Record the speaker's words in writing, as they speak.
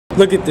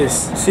Look at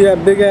this. See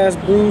that big ass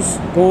bruise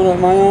going up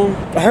my arm?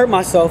 I hurt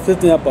myself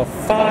lifting up a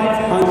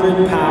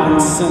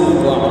 500-pound cinder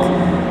block.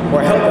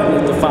 Or helping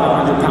with the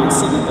 500-pound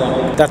cinder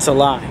block. That's a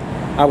lie.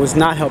 I was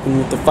not helping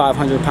with the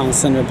 500-pound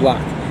cinder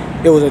block.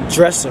 It was a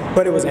dresser,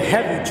 but it was a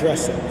heavy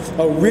dresser.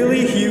 A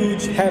really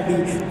huge,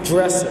 heavy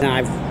dresser.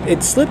 And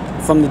it slipped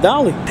from the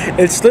dolly.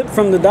 It slipped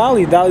from the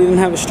dolly. The dolly didn't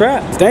have a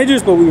strap. It's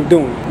dangerous, but we were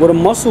doing it with a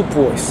muscle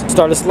poise.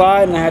 Started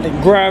sliding, I had to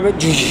grab it.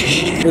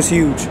 It was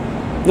huge.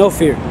 No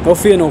fear. No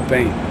fear, no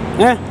pain.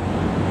 Eh?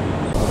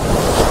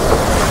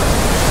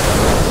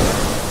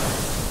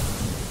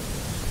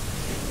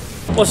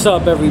 What's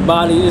up,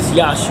 everybody? It's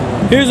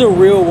Yashua. Here's a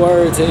real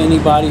word to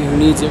anybody who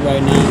needs it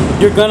right now.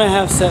 You're gonna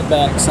have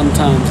setbacks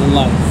sometimes in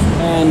life.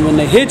 And when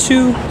they hit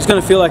you, it's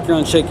gonna feel like you're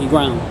on shaky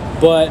ground.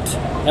 But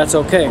that's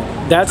okay.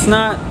 That's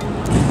not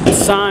a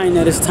sign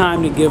that it's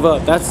time to give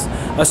up. That's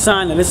a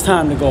sign that it's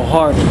time to go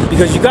harder.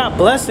 Because you got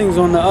blessings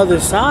on the other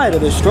side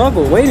of the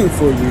struggle waiting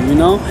for you, you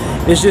know?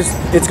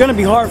 It's gonna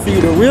be hard for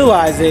you to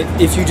realize it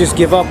if you just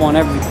give up on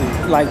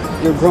everything. Like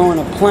you're growing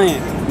a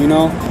plant. You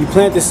know, you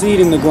plant the seed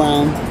in the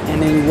ground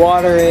and then you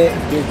water it,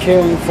 you're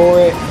caring for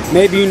it.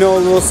 Maybe you know a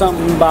little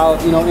something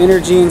about, you know,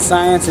 energy and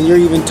science, and you're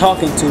even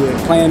talking to it,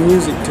 playing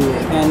music to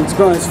it. And it's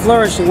growing, it's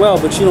flourishing well,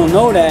 but you don't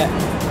know that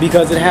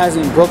because it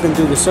hasn't broken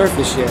through the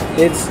surface yet.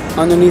 It's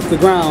underneath the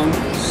ground,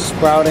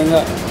 sprouting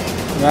up,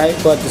 right?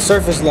 But the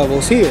surface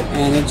level's here,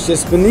 and it's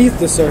just beneath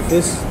the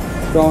surface,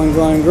 growing,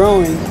 growing,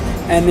 growing,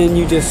 and then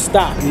you just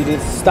stop. You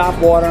just stop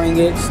watering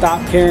it,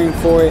 stop caring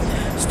for it,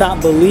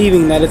 stop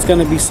believing that it's going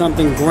to be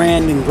something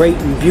grand and great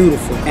and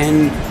beautiful,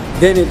 and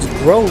then its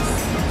growth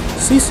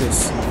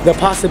ceases. The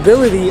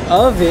possibility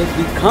of it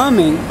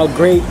becoming a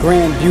great,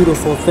 grand,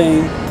 beautiful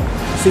thing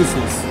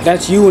ceases.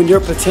 That's you and your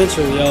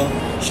potential, yo.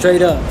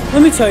 Straight up.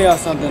 Let me tell y'all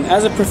something.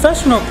 As a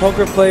professional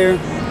poker player,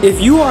 if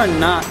you are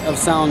not of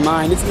sound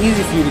mind, it's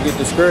easy for you to get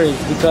discouraged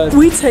because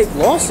we take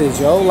losses,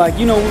 yo. Like,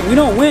 you know, we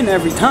don't win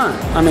every time.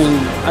 I mean,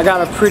 I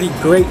got a pretty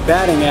great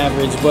batting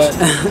average, but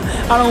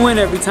I don't win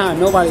every time.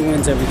 Nobody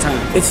wins every time.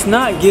 It's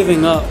not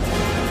giving up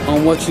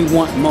on what you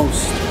want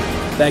most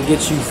that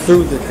gets you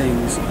through the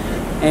things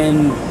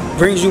and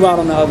brings you out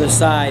on the other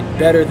side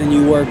better than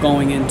you were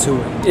going into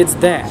it. It's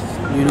that,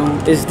 you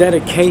know, it's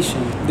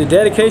dedication. The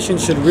dedication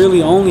should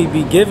really only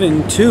be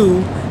given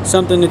to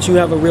something that you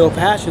have a real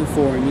passion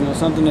for, you know,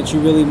 something that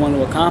you really want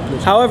to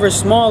accomplish. However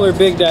small or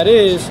big that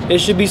is, it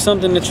should be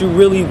something that you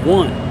really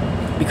want.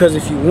 Because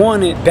if you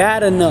want it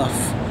bad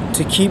enough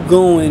to keep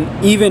going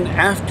even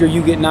after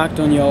you get knocked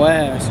on your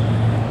ass,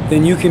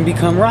 then you can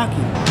become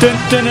Rocky. You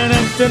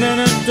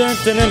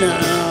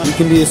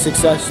can be a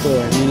success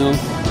story, you know.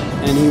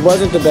 And he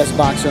wasn't the best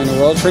boxer in the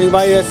world. For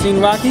anybody that's seen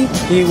Rocky,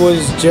 he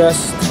was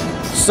just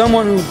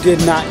someone who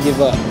did not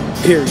give up,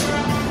 period.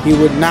 He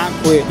would not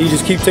quit. He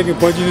just keep taking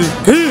punches.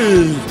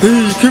 Hey,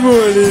 come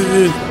on,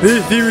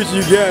 let's see what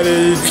you got.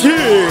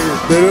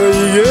 That all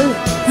you got?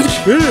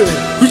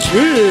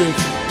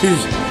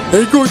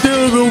 Ain't go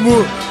down no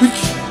more.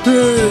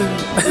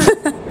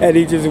 And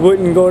he just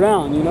wouldn't go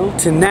down, you know?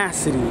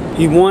 Tenacity.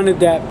 He wanted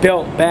that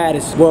belt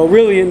baddest. Well,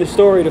 really in the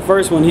story, the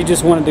first one, he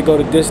just wanted to go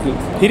to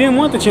distance. He didn't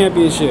want the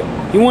championship.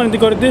 He wanted to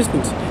go to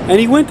distance. And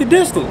he went to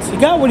distance. He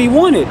got what he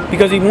wanted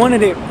because he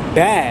wanted it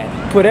bad.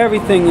 Put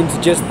everything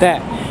into just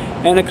that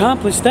and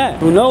accomplished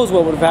that. Who knows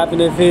what would have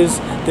happened if his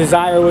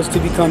desire was to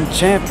become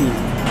champion.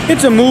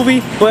 It's a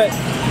movie, but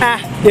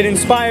it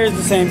inspires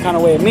the same kind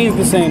of way. It means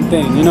the same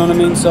thing, you know what I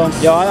mean? So,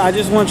 yo, I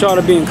just want y'all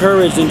to be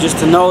encouraged and just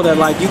to know that,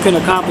 like, you can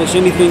accomplish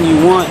anything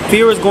you want.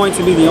 Fear is going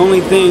to be the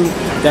only thing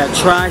that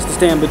tries to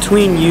stand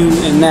between you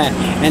and that.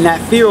 And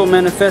that fear will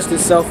manifest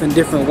itself in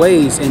different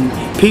ways. In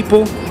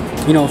people,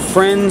 you know,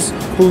 friends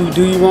who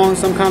do you wrong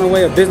some kind of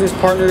way, a business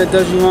partner that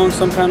does you wrong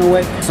some kind of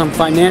way, some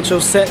financial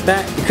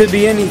setback. It could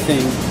be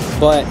anything.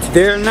 But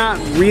they're not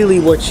really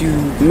what you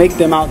make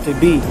them out to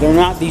be. They're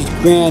not these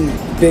grand,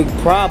 big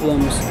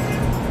problems.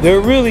 They're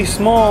really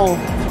small,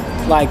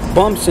 like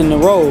bumps in the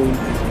road.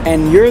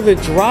 And you're the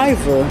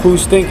driver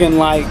who's thinking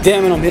like,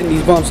 damn it, I'm hitting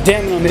these bumps,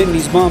 damn it, I'm hitting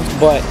these bumps.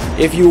 But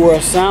if you were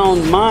a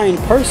sound mind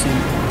person,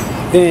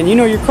 then you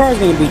know your car's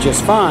gonna be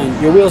just fine.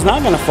 Your wheel's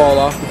not gonna fall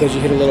off because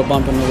you hit a little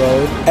bump in the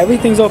road.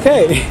 Everything's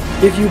okay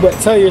if you but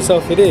tell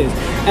yourself it is.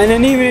 And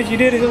then even if you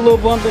did hit a little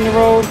bump in the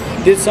road,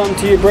 did something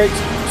to your brakes,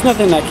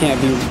 nothing that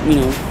can't be, you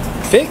know,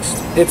 fixed.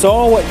 It's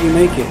all what you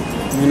make it,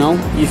 you know.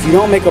 If you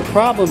don't make a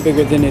problem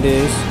bigger than it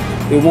is,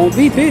 it won't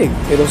be big.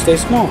 It'll stay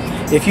small.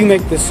 If you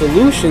make the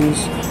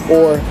solutions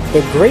or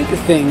the great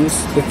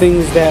things, the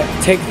things that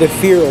take the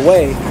fear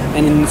away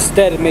and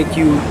instead make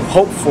you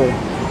hopeful,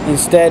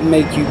 instead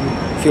make you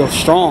feel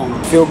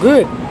strong, feel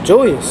good,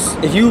 joyous.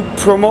 If you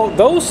promote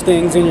those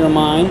things in your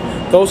mind,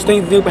 those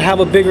things will have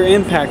a bigger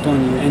impact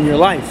on you and your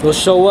life. They'll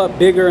show up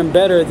bigger and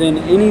better than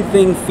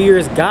anything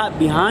fear's got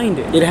behind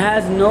it. It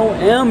has no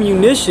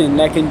ammunition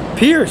that can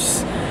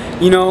pierce,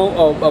 you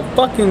know, a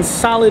fucking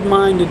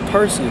solid-minded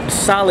person, a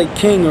solid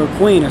king or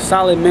queen, a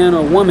solid man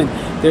or woman.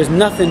 There's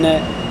nothing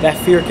that that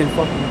fear can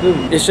fucking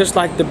do. It's just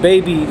like the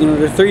baby, you know,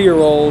 the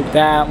 3-year-old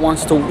that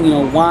wants to, you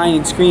know, whine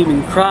and scream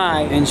and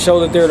cry and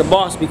show that they're the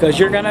boss because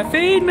you're gonna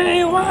feed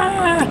me,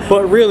 wah!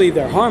 But really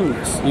they're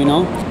harmless, you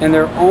know? And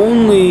their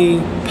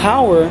only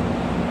power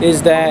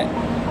is that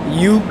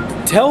you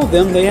tell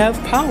them they have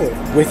power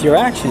with your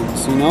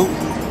actions, you know?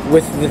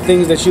 With the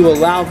things that you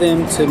allow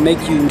them to make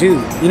you do.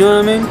 You know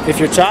what I mean? If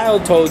your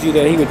child told you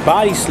that he would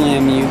body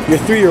slam you, your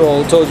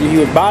 3-year-old told you he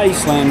would body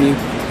slam you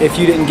if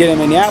you didn't get him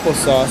any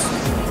applesauce,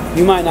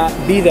 you might not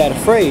be that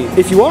afraid.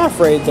 If you are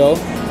afraid though,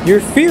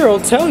 your fear will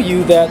tell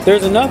you that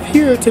there's enough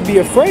here to be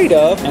afraid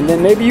of, and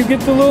then maybe you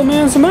get the little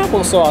man some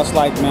applesauce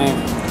like, man,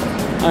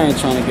 I ain't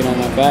trying to get on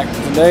my back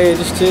today,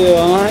 just chill.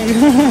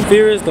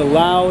 Fear is the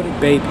loud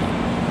baby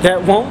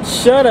that won't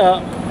shut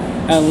up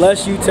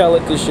unless you tell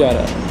it to shut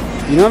up.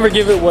 You never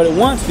give it what it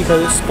wants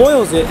because it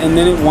spoils it and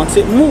then it wants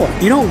it more.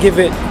 You don't give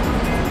it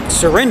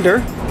surrender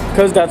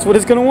because that's what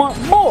it's gonna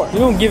want more. You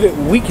don't give it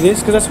weakness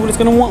because that's what it's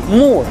gonna want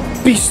more.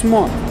 Be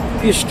smart.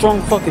 Be a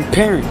strong fucking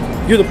parent.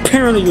 You're the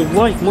parent of your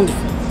life,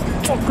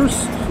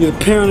 motherfuckers. You're the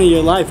parent of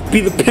your life.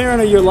 Be the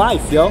parent of your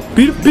life, yo.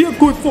 Be a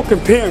good fucking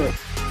parent.